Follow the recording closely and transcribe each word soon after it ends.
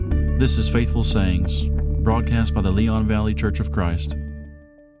This is Faithful Sayings, broadcast by the Leon Valley Church of Christ.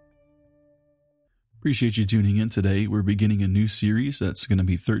 Appreciate you tuning in today. We're beginning a new series that's going to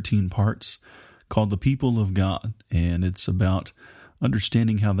be 13 parts called The People of God, and it's about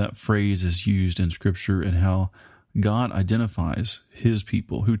understanding how that phrase is used in Scripture and how God identifies His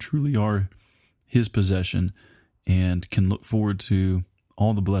people who truly are His possession and can look forward to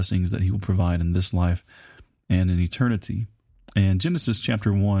all the blessings that He will provide in this life and in eternity. And Genesis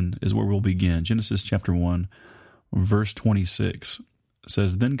chapter 1 is where we'll begin. Genesis chapter 1, verse 26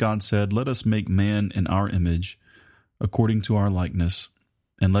 says, "Then God said, let us make man in our image, according to our likeness,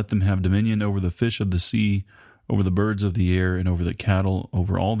 and let them have dominion over the fish of the sea, over the birds of the air, and over the cattle,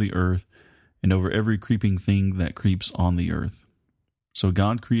 over all the earth, and over every creeping thing that creeps on the earth." So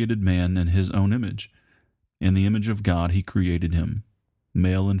God created man in His own image. In the image of God He created him.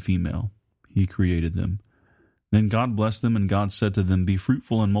 Male and female, He created them. Then God blessed them, and God said to them, "Be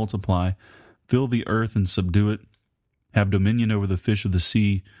fruitful and multiply, fill the earth and subdue it, have dominion over the fish of the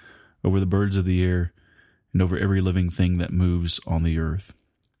sea, over the birds of the air, and over every living thing that moves on the earth."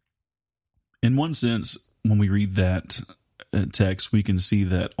 In one sense, when we read that text, we can see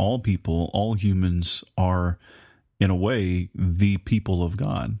that all people, all humans are, in a way, the people of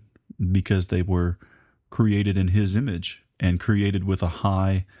God, because they were created in His image and created with a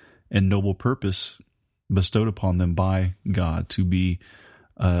high and noble purpose bestowed upon them by God to be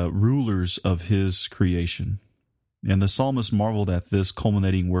rulers of His creation. And the psalmist marveled at this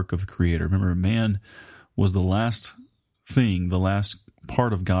culminating work of the Creator. Remember, man was the last thing, the last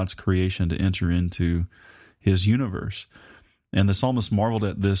part of God's creation to enter into His universe. And the psalmist marveled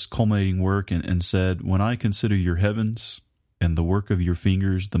at this culminating work and said, "When I consider your heavens and the work of your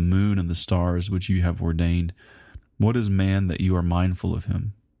fingers, the moon and the stars which you have ordained, what is man that you are mindful of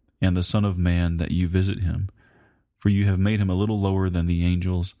him, and the Son of Man that you visit him? For you have made him a little lower than the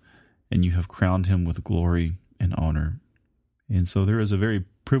angels, and you have crowned him with glory and honor." And so there is a very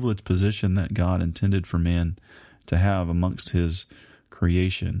privileged position that God intended for man to have amongst His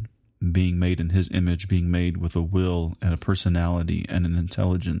creation, being made in His image, being made with a will and a personality and an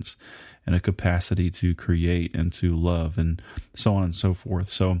intelligence and a capacity to create and to love and so on and so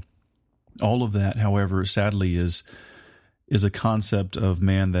forth. So all of that, however, sadly is a concept of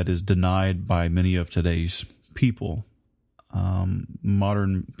man that is denied by many of today's people.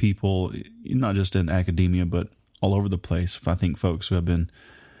 Modern people, not just in academia, but all over the place. I think folks who have been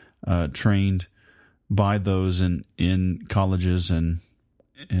trained by those in colleges and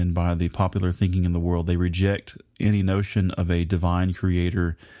by the popular thinking in the world, they reject any notion of a divine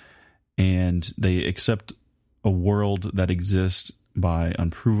creator, and they accept a world that exists by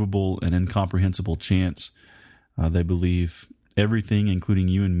unprovable and incomprehensible chance. They believe everything, including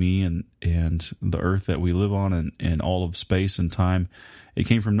you and me and the earth that we live on and all of space and time, it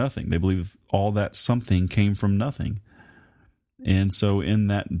came from nothing. They believe all that something came from nothing. And so in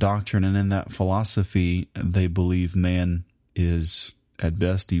that doctrine and in that philosophy, they believe man is at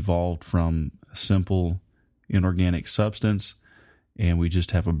best evolved from simple inorganic substance, and we just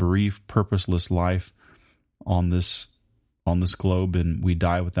have a brief, purposeless life on this globe, and we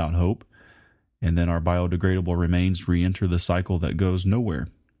die without hope. And then our biodegradable remains re-enter the cycle that goes nowhere.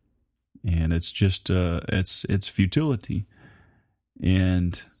 And it's just, it's futility.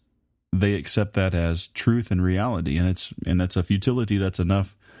 And they accept that as truth and reality. And it's a futility that's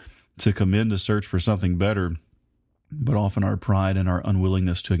enough to commend a search for something better. But often our pride and our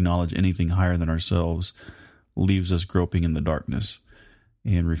unwillingness to acknowledge anything higher than ourselves leaves us groping in the darkness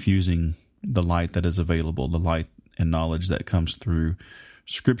and refusing the light that is available, the light and knowledge that comes through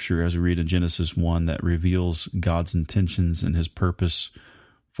Scripture, as we read in Genesis 1, that reveals God's intentions and His purpose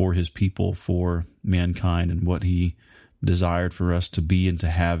for His people, for mankind, and what He desired for us to be and to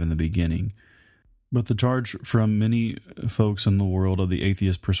have in the beginning. But the charge from many folks in the world of the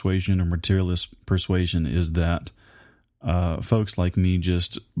atheist persuasion or materialist persuasion is that folks like me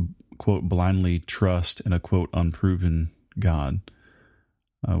just, quote, blindly trust in a, quote, unproven God.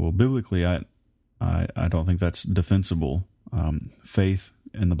 Well, biblically, I don't think that's defensible. Faith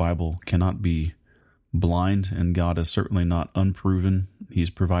in the Bible cannot be blind, and God is certainly not unproven. He's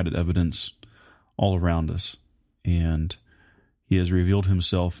provided evidence all around us, and He has revealed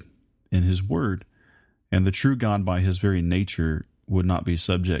Himself in His Word. And the true God, by His very nature, would not be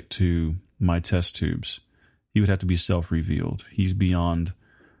subject to my test tubes. He would have to be self-revealed. He's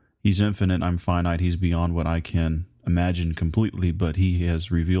infinite, I'm finite, He's beyond what I can imagine completely, but He has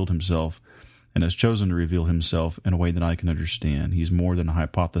revealed Himself and has chosen to reveal Himself in a way that I can understand. He's more than a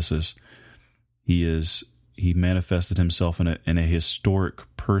hypothesis. He manifested Himself in a historic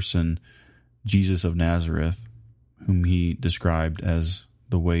person, Jesus of Nazareth, whom He described as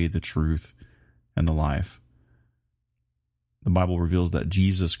the way, the truth, and the life. The Bible reveals that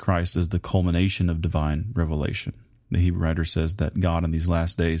Jesus Christ is the culmination of divine revelation. The Hebrew writer says that God in these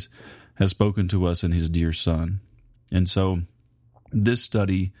last days has spoken to us in his dear Son. And so this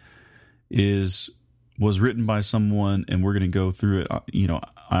study was written by someone, and we're going to go through it.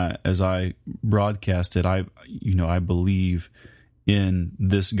 As I broadcast it, I believe in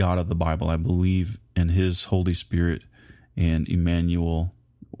this God of the Bible. I believe in his Holy Spirit and Emmanuel,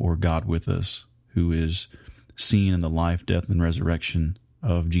 or God with us, who is seen in the life, death, and resurrection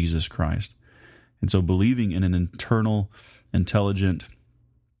of Jesus Christ. And so believing in an eternal, intelligent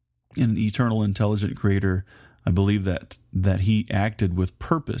creator, I believe that he acted with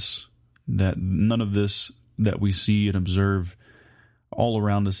purpose, that none of this that we see and observe all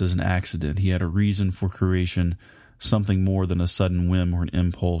around us is an accident. He had a reason for creation, something more than a sudden whim or an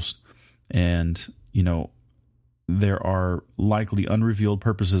impulse. And, there are likely unrevealed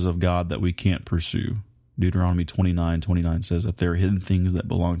purposes of God that we can't pursue. Deuteronomy 29:29 says that there are hidden things that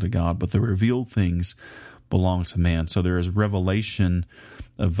belong to God, but the revealed things belong to man. So there is revelation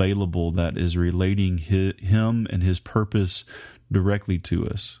available that is relating him and his purpose directly to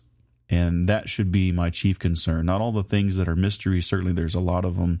us. And that should be my chief concern. Not all the things that are mysteries, certainly there's a lot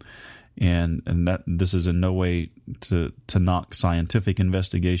of them, and that this is in no way to knock scientific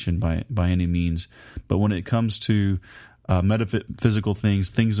investigation by any means. But when it comes to metaphysical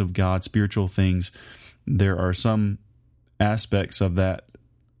things of God, spiritual things, there are some aspects of that,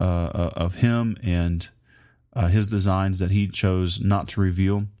 of him and his designs that he chose not to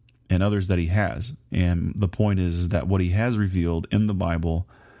reveal, and others that he has. And the point is that what he has revealed in the Bible,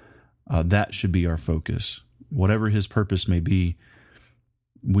 that should be our focus. Whatever his purpose may be,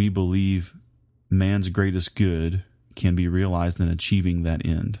 we believe man's greatest good can be realized in achieving that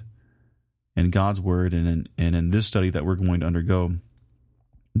end. And God's Word, and in this study that we're going to undergo,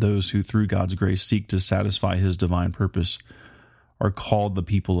 those who through God's grace seek to satisfy his divine purpose are called the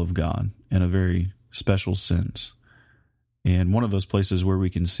people of God in a very special sense. And one of those places where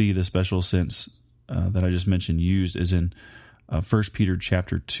we can see the special sense that I just mentioned used is in 1 Peter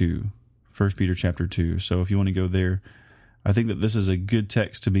chapter 2. 1 Peter chapter 2. So if you want to go there, I think that this is a good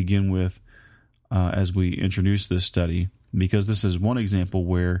text to begin with as we introduce this study, because this is one example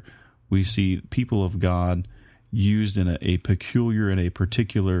where we see people of God used in a peculiar and a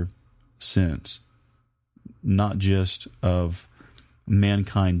particular sense, not just of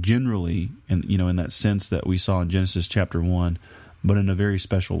mankind generally, and in that sense that we saw in Genesis chapter 1, but in a very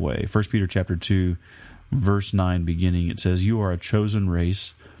special way. 1 Peter chapter 2, verse 9 beginning, it says, "You are a chosen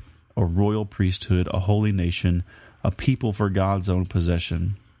race, a royal priesthood, a holy nation, a people for God's own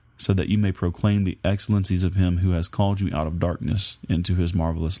possession, so that you may proclaim the excellencies of him who has called you out of darkness into his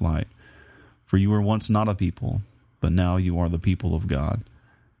marvelous light. For you were once not a people, but now you are the people of God.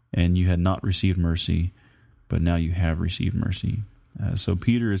 And you had not received mercy, but now you have received mercy." So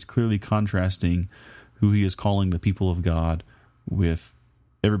Peter is clearly contrasting who he is calling the people of God with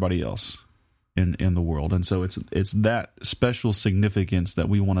everybody else in the world. And so it's that special significance that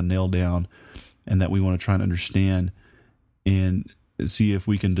we want to nail down, and that we want to try and understand and see if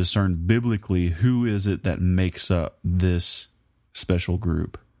we can discern biblically who is it that makes up this special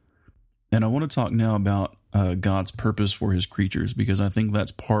group. And I want to talk now about God's purpose for his creatures, because I think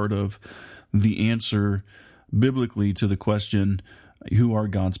that's part of the answer biblically to the question, who are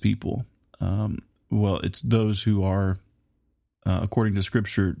God's people? Well, it's those who are, according to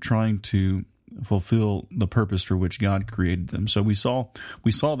Scripture, trying to fulfill the purpose for which God created them. So we saw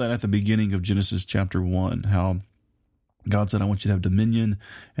that at the beginning of Genesis chapter 1, how God said, "I want you to have dominion,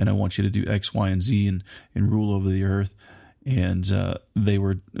 and I want you to do X, Y, and Z, and rule over the earth." And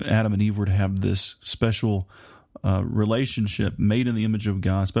Adam and Eve were to have this special relationship, made in the image of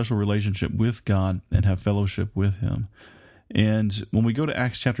God, special relationship with God, and have fellowship with him. And when we go to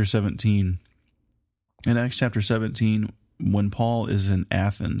Acts chapter 17, in Acts chapter 17, when Paul is in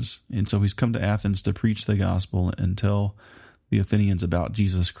Athens, and so he's come to Athens to preach the gospel and tell the Athenians about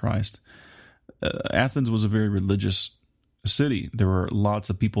Jesus Christ. Athens was a very religious city. There were lots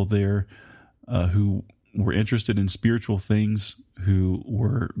of people there who were interested in spiritual things, who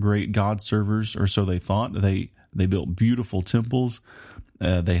were great God servers, or so they thought. They built beautiful temples.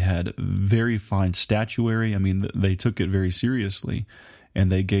 They had very fine statuary. I mean, they took it very seriously,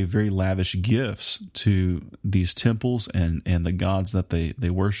 and they gave very lavish gifts to these temples and the gods that they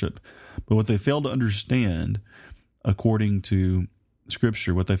worship. But what they failed to understand, according to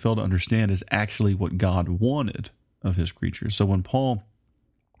Scripture, what they failed to understand is actually what God wanted of his creatures. So when Paul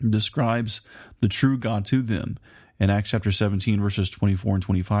describes the true God to them, In Acts chapter 17, verses 24 and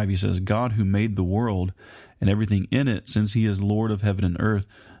 25, he says, God who made the world and everything in it, since he is Lord of heaven and earth,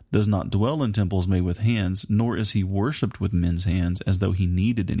 does not dwell in temples made with hands, nor is he worshipped with men's hands as though he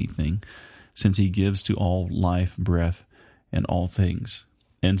needed anything, since he gives to all life, breath, and all things.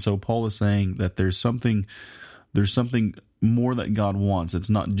 And so Paul is saying that there's something more that God wants.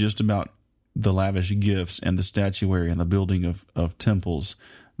 It's not just about the lavish gifts and the statuary and the building of temples.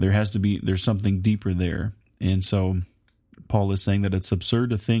 There's something deeper there. And so Paul is saying that it's absurd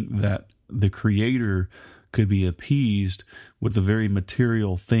to think that the Creator could be appeased with the very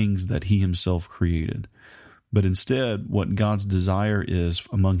material things that he himself created. But instead, what God's desire is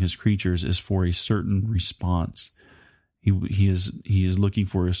among his creatures is for a certain response. He is looking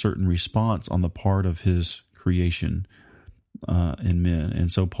for a certain response on the part of his creation in men.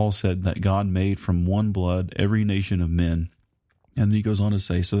 And so Paul said that God made from one blood every nation of men. And then he goes on to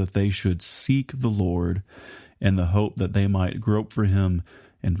say, so that they should seek the Lord in the hope that they might grope for him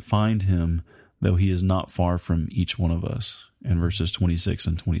and find him, though he is not far from each one of us, in verses 26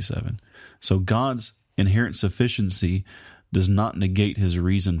 and 27. So God's inherent sufficiency does not negate his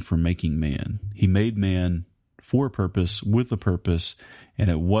reason for making man. He made man for a purpose, with a purpose, and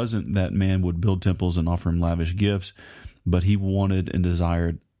it wasn't that man would build temples and offer him lavish gifts, but he wanted and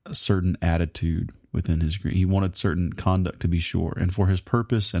desired a certain attitude within his creation. He wanted certain conduct to be sure, and for his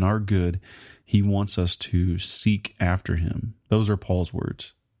purpose and our good, he wants us to seek after him. Those are Paul's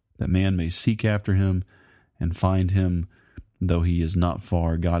words, that man may seek after him and find him, though he is not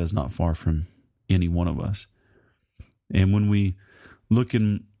far. God is not far from any one of us. And when we look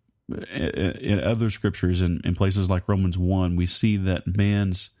in other scriptures, in places like Romans 1, we see that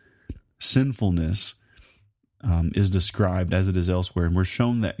man's sinfulness is described as it is elsewhere. And we're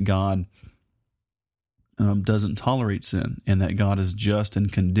shown that God doesn't tolerate sin, and that God is just in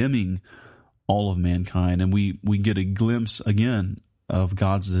condemning all of mankind. And we get a glimpse again of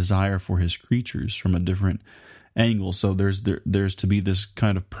God's desire for his creatures from a different angle. So there's to be this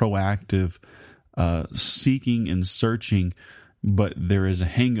kind of proactive seeking and searching, but there is a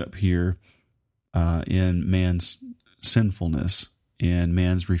hang-up here in man's sinfulness and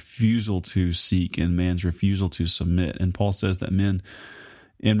man's refusal to seek and man's refusal to submit. And Paul says that men,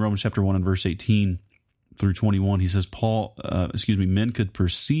 in Romans chapter 1 and verse 18 through 21, he says, men could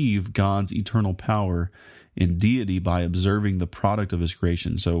perceive God's eternal power in deity by observing the product of his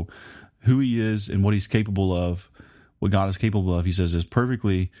creation. So who he is and what he's capable of, what God is capable of, he says, is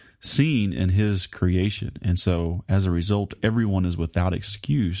perfectly seen in his creation. And so as a result, everyone is without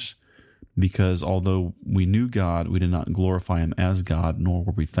excuse, because although we knew God, we did not glorify him as God, nor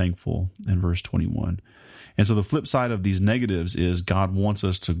were we thankful, in verse 21. And so the flip side of these negatives is God wants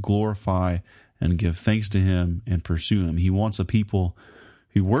us to glorify and give thanks to him and pursue him. He wants a people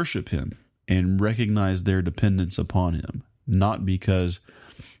who worship him and recognize their dependence upon him, not because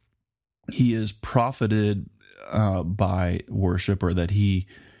he is profited by worship or that he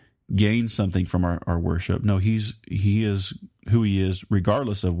gains something from our worship. No, he is who he is,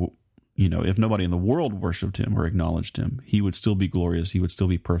 regardless of, if nobody in the world worshiped him or acknowledged him, he would still be glorious. He would still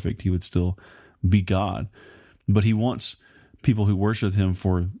be perfect. He would still be God. But he wants people who worship him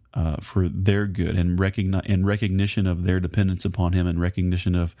for their good and recognition of their dependence upon him and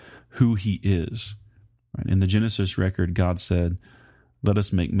recognition of who he is. Right? In the Genesis record, God said, "Let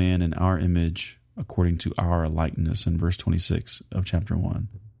us make man in our image according to our likeness," in verse 26 of chapter 1.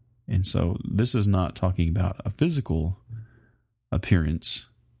 And so this is not talking about a physical appearance,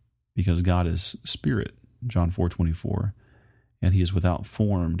 because God is spirit, John 4:24, and he is without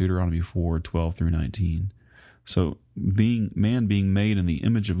form, Deuteronomy 4:12 through 19. So man being made in the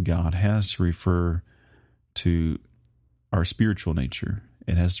image of God has to refer to our spiritual nature.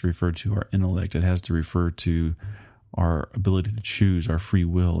 It has to refer to our intellect. It has to refer to our ability to choose, our free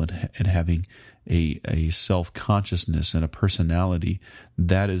will, and having a self-consciousness and a personality.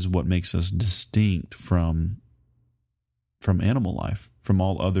 That is what makes us distinct from animal life, from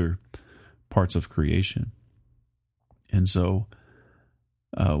all other parts of creation. And so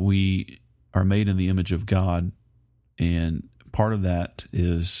we are made in the image of God, and part of that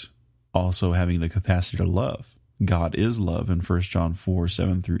is also having the capacity to love. God is love in 1 John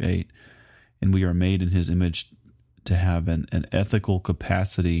 4:7 through 8, and we are made in his image to have an ethical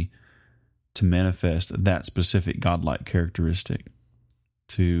capacity to manifest that specific godlike characteristic,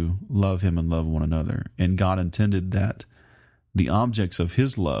 to love him and love one another. And God intended that the objects of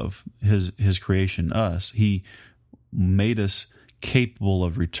his love, his creation, us, he made us capable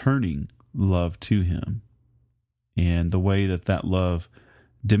of returning love to him. And the way that love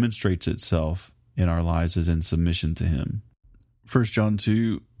demonstrates itself in our lives is in submission to him. 1 John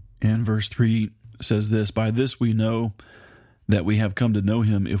 2 and verse 3 says this, "By this we know that we have come to know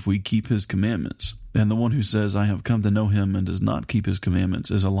him if we keep his commandments. And the one who says, 'I have come to know him,' and does not keep his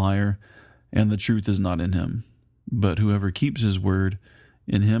commandments is a liar, and the truth is not in him. But whoever keeps his word,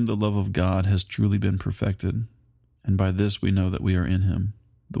 in him the love of God has truly been perfected. And by this we know that we are in him.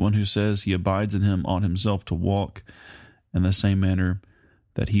 The one who says he abides in him ought himself to walk in the same manner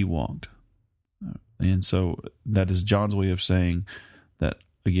that he walked." And so that is John's way of saying that,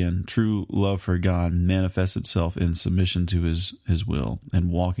 again, true love for God manifests itself in submission to his will and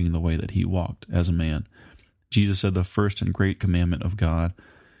walking the way that he walked as a man. Jesus said the first and great commandment of God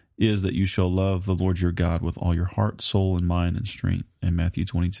is that you shall love the Lord your God with all your heart, soul, and mind and strength, in Matthew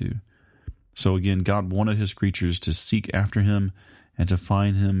 22. So again, God wanted his creatures to seek after him and to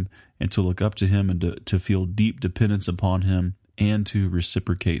find him and to look up to him and to feel deep dependence upon him and to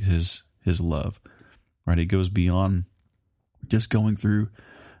reciprocate his love. Right? It goes beyond just going through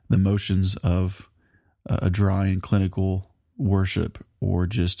the motions of a dry and clinical worship or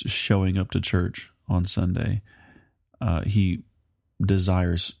just showing up to church on Sunday. He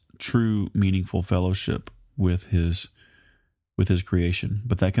desires true, meaningful fellowship with his creation,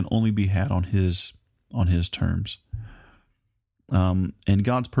 but that can only be had on his terms. And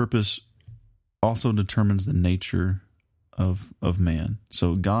God's purpose also determines the nature of man.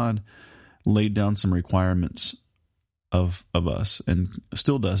 So God laid down some requirements of us, and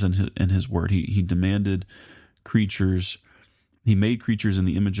still does in his word. He demanded creatures. He made creatures in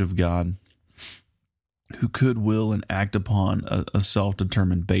the image of God who could will and act upon a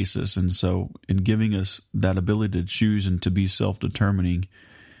self-determined basis. And so in giving us that ability to choose and to be self-determining,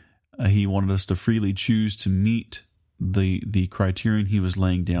 he wanted us to freely choose to meet the criterion he was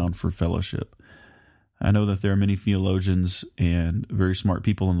laying down for fellowship. I know that there are many theologians and very smart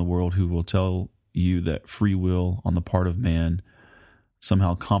people in the world who will tell you that free will on the part of man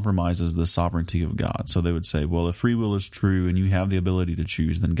somehow compromises the sovereignty of God. So they would say, well, if free will is true and you have the ability to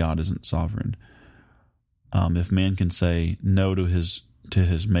choose, then God isn't sovereign. If man can say no to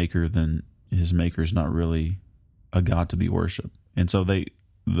his maker, then his maker is not really a God to be worshipped. And so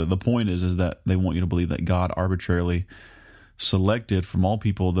the point is that they want you to believe that God arbitrarily selected from all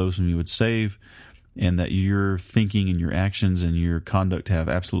people those whom he would save, and that your thinking and your actions and your conduct have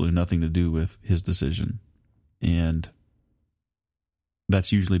absolutely nothing to do with his decision. And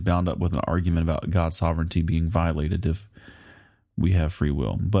that's usually bound up with an argument about God's sovereignty being violated if we have free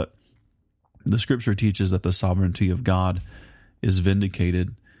will. But the scripture teaches that the sovereignty of God is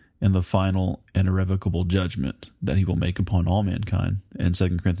vindicated in the final and irrevocable judgment that he will make upon all mankind. And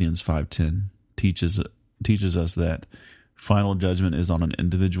 2 Corinthians 5:10 teaches us that final judgment is on an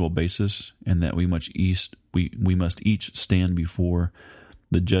individual basis, and that we must each stand before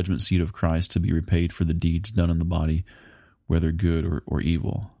the judgment seat of Christ to be repaid for the deeds done in the body, whether good or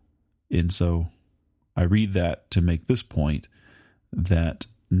evil. And so I read that to make this point, that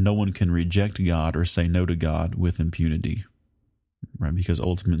no one can reject God or say no to God with impunity, right? Because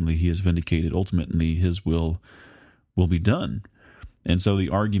ultimately he is vindicated. Ultimately his will be done. And so the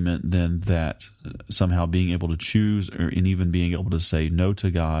argument then that somehow being able to choose and even being able to say no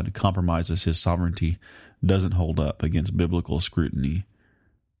to God compromises his sovereignty doesn't hold up against biblical scrutiny,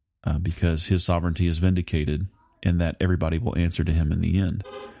 because his sovereignty is vindicated and that everybody will answer to him in the end.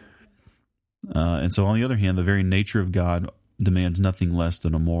 And so on the other hand, the very nature of God demands nothing less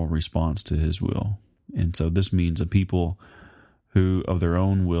than a moral response to his will. And so this means a people who of their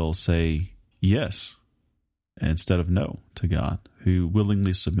own will say yes instead of no to God, who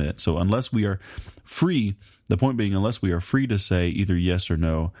willingly submit. So unless we are free, the point being, unless we are free to say either yes or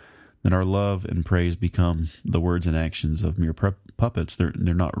no, then our love and praise become the words and actions of mere puppets. They're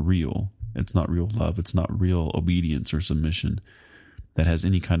not real. It's not real love. It's not real obedience or submission that has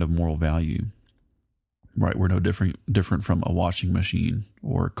any kind of moral value. Right? We're no different from a washing machine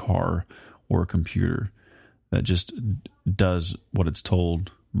or a car or a computer that just does what it's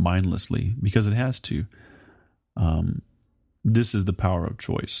told mindlessly because it has to. This is the power of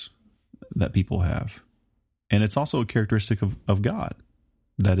choice that people have. And it's also a characteristic of God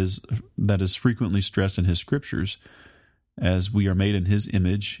that is frequently stressed in his scriptures. As we are made in his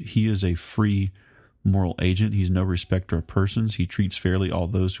image, he is a free moral agent. He's no respecter of persons. He treats fairly all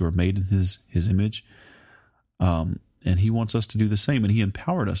those who are made in his image. And he wants us to do the same, and he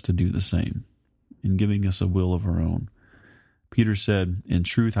empowered us to do the same in giving us a will of our own. Peter said, "In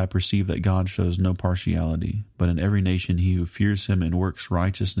truth, I perceive that God shows no partiality, but in every nation he who fears him and works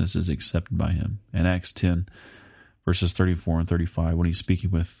righteousness is accepted by him." In Acts 10, verses 34 and 35, when he's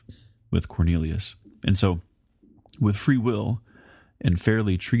speaking with Cornelius. And so, with free will and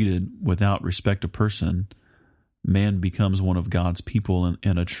fairly treated without respect of person, man becomes one of God's people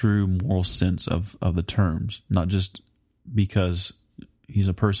in a true moral sense of the terms, not just because he's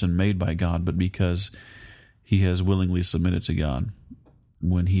a person made by God, but because he has willingly submitted to God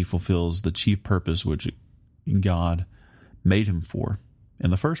when he fulfills the chief purpose which God made him for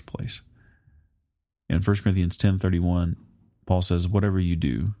in the first place. In 1 Corinthians 10:31, Paul says, whatever you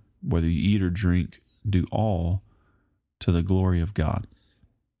do, whether you eat or drink, do all to the glory of God.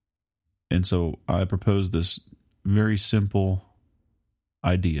 And so I propose this very simple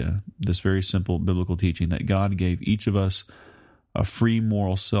idea, this very simple biblical teaching that God gave each of us a free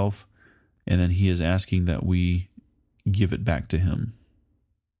moral self, and then he is asking that we give it back to him.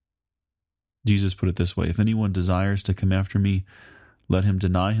 Jesus put it this way, if anyone desires to come after me, let him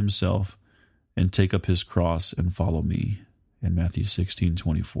deny himself and take up his cross and follow me, in Matthew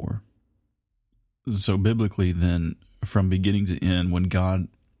 16:24. So biblically then, from beginning to end, when God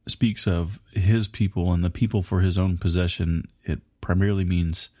speaks of his people and the people for his own possession, it primarily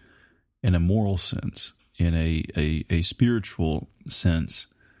means in a moral sense, in a spiritual sense,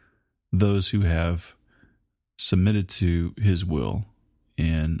 those who have submitted to his will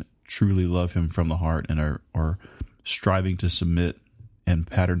and truly love him from the heart and are striving to submit and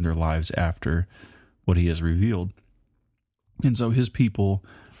pattern their lives after what he has revealed. And so his people,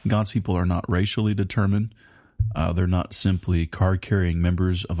 God's people, are not racially determined. They're not simply card-carrying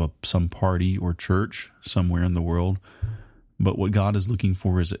members of some party or church somewhere in the world. But what God is looking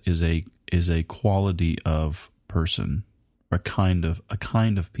for is a quality of person, a kind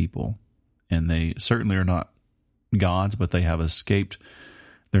of people. And they certainly are not gods, but they have escaped.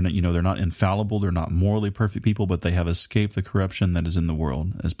 They're not infallible. They're not morally perfect people, but they have escaped the corruption that is in the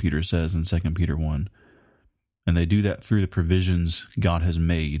world, as Peter says in 2 Peter 1. And they do that through the provisions God has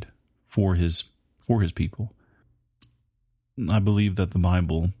made for his people. I believe that the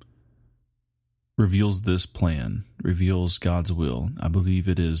Bible reveals this plan, reveals God's will. I believe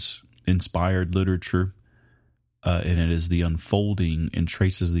it is inspired literature, and it is the unfolding and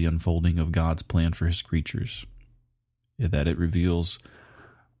traces the unfolding of God's plan for his creatures. That it reveals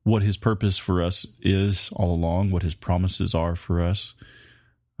what his purpose for us is all along, what his promises are for us,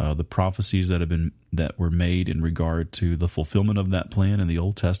 the prophecies that were made in regard to the fulfillment of that plan in the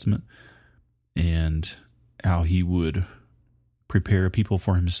Old Testament, and how he would prepare a people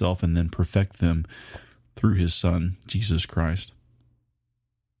for himself and then perfect them through his Son, Jesus Christ.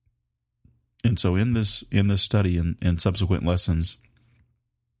 And so in this study and subsequent lessons,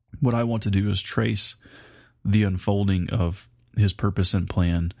 what I want to do is trace the unfolding of his purpose and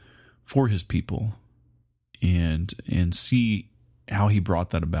plan for his people and see how he brought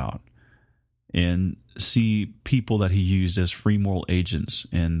that about, and see people that he used as free moral agents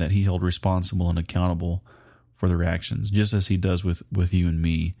and that he held responsible and accountable for their actions, just as he does with you and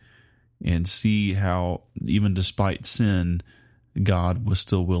me, and see how even despite sin, God was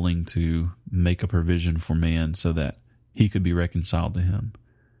still willing to make a provision for man so that he could be reconciled to him,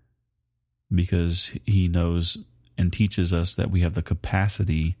 because he knows and teaches us that we have the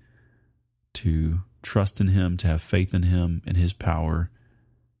capacity to trust in him, to have faith in him and his power,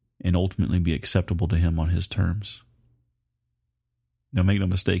 and ultimately be acceptable to him on his terms. Now, make no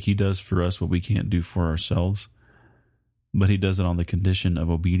mistake, he does for us what we can't do for ourselves, but he does it on the condition of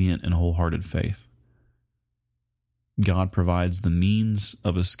obedient and wholehearted faith. God provides the means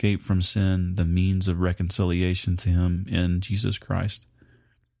of escape from sin, the means of reconciliation to him in Jesus Christ,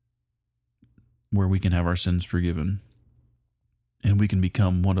 where we can have our sins forgiven and we can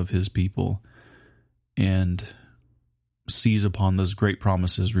become one of his people and seize upon those great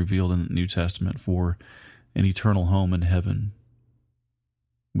promises revealed in the New Testament for an eternal home in heaven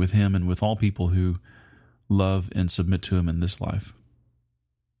with him and with all people who love and submit to him in this life.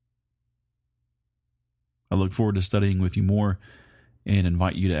 I look forward to studying with you more and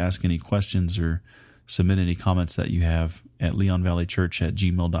invite you to ask any questions or submit any comments that you have at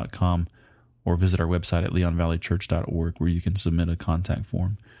leonvalleychurch@gmail.com, or visit our website at leonvalleychurch.org, where you can submit a contact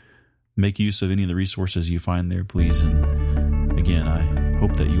form. Make use of any of the resources you find there, please. And again, I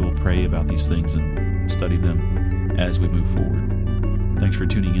hope that you will pray about these things and study them as we move forward. Thanks for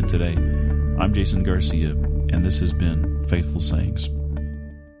tuning in today. I'm Jason Garcia, and this has been Faithful Sayings.